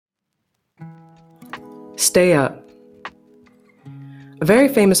Stay up. A very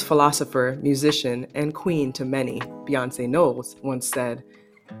famous philosopher, musician, and queen to many, Beyonce Knowles, once said,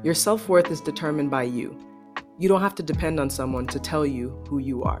 "Your self-worth is determined by you. You don't have to depend on someone to tell you who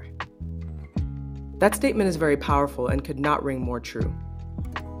you are." That statement is very powerful and could not ring more true.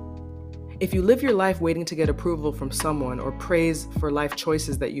 If you live your life waiting to get approval from someone or praise for life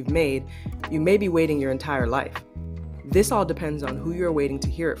choices that you've made, you may be waiting your entire life. This all depends on who you're waiting to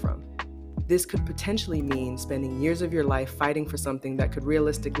hear it from. This could potentially mean spending years of your life fighting for something that could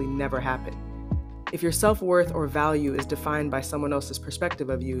realistically never happen. If your self-worth or value is defined by someone else's perspective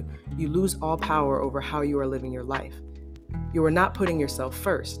of you, you lose all power over how you are living your life. You are not putting yourself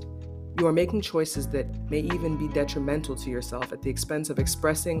first. You are making choices that may even be detrimental to yourself at the expense of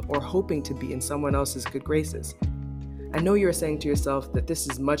expressing or hoping to be in someone else's good graces. I know you are saying to yourself that this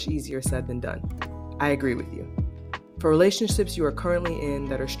is much easier said than done. I agree with you. For relationships you are currently in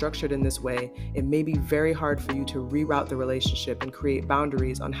that are structured in this way, it may be very hard for you to reroute the relationship and create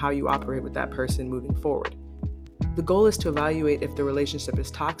boundaries on how you operate with that person moving forward. The goal is to evaluate if the relationship is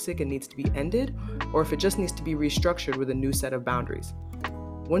toxic and needs to be ended, or if it just needs to be restructured with a new set of boundaries.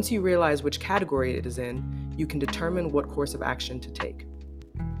 Once you realize which category it is in, you can determine what course of action to take.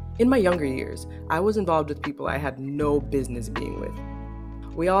 In my younger years, I was involved with people I had no business being with.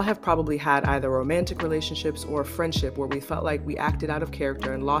 We all have probably had either romantic relationships or a friendship where we felt like we acted out of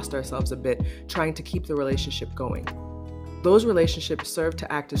character and lost ourselves a bit trying to keep the relationship going. Those relationships serve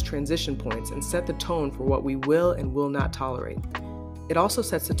to act as transition points and set the tone for what we will and will not tolerate. It also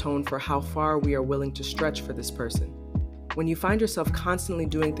sets the tone for how far we are willing to stretch for this person. When you find yourself constantly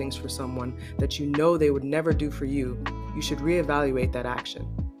doing things for someone that you know they would never do for you, you should reevaluate that action.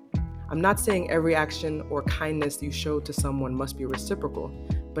 I'm not saying every action or kindness you show to someone must be reciprocal,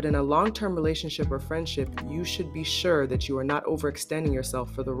 but in a long-term relationship or friendship, you should be sure that you are not overextending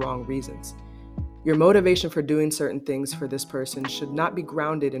yourself for the wrong reasons. Your motivation for doing certain things for this person should not be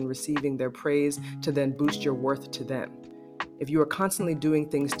grounded in receiving their praise to then boost your worth to them. If you are constantly doing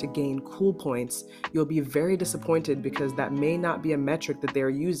things to gain cool points, you'll be very disappointed because that may not be a metric that they are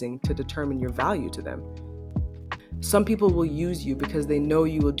using to determine your value to them. Some people will use you because they know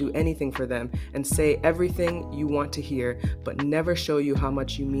you will do anything for them and say everything you want to hear, but never show you how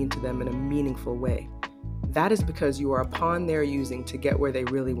much you mean to them in a meaningful way. That is because you are a pawn they're using to get where they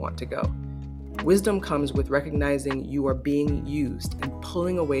really want to go. Wisdom comes with recognizing you are being used and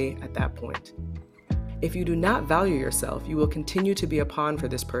pulling away at that point. If you do not value yourself, you will continue to be a pawn for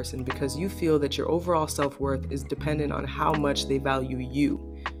this person because you feel that your overall self-worth is dependent on how much they value you.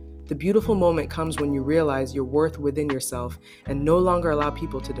 The beautiful moment comes when you realize your worth within yourself and no longer allow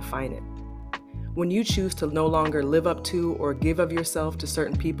people to define it. When you choose to no longer live up to or give of yourself to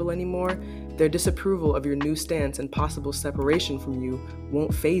certain people anymore, their disapproval of your new stance and possible separation from you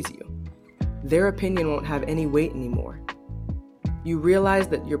won't faze you. Their opinion won't have any weight anymore. You realize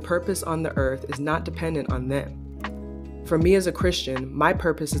that your purpose on the earth is not dependent on them. For me as a Christian, my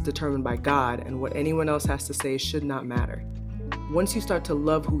purpose is determined by God, and what anyone else has to say should not matter. Once you start to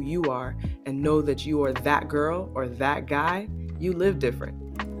love who you are and know that you are that girl or that guy, you live different.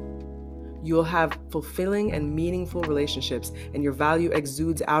 You'll have fulfilling and meaningful relationships, and your value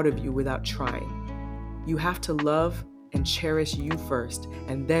exudes out of you without trying. You have to love and cherish you first,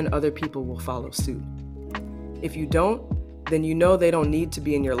 and then other people will follow suit. If you don't, then you know they don't need to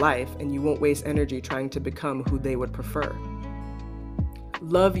be in your life, and you won't waste energy trying to become who they would prefer.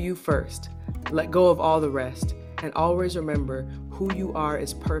 Love you first. Let go of all the rest. And always remember, who you are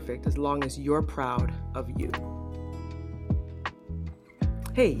is perfect as long as you're proud of you.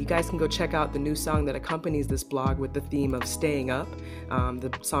 Hey, you guys can go check out the new song that accompanies this blog with the theme of staying up. The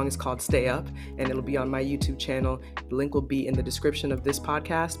song is called Stay Up, and it'll be on my YouTube channel. The link will be in the description of this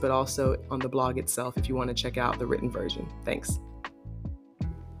podcast, but also on the blog itself if you want to check out the written version. Thanks.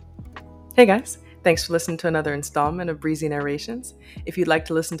 Hey guys. Thanks for listening to another installment of Breezy Narrations. If you'd like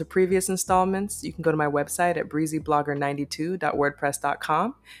to listen to previous installments, you can go to my website at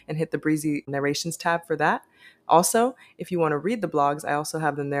breezyblogger92.wordpress.com and hit the Breezy Narrations tab for that. Also, if you want to read the blogs, I also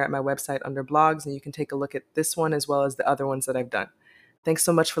have them there at my website under blogs, and you can take a look at this one as well as the other ones that I've done. Thanks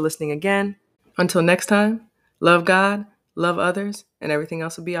so much for listening again. Until next time, love God, love others, and everything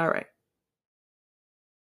else will be all right.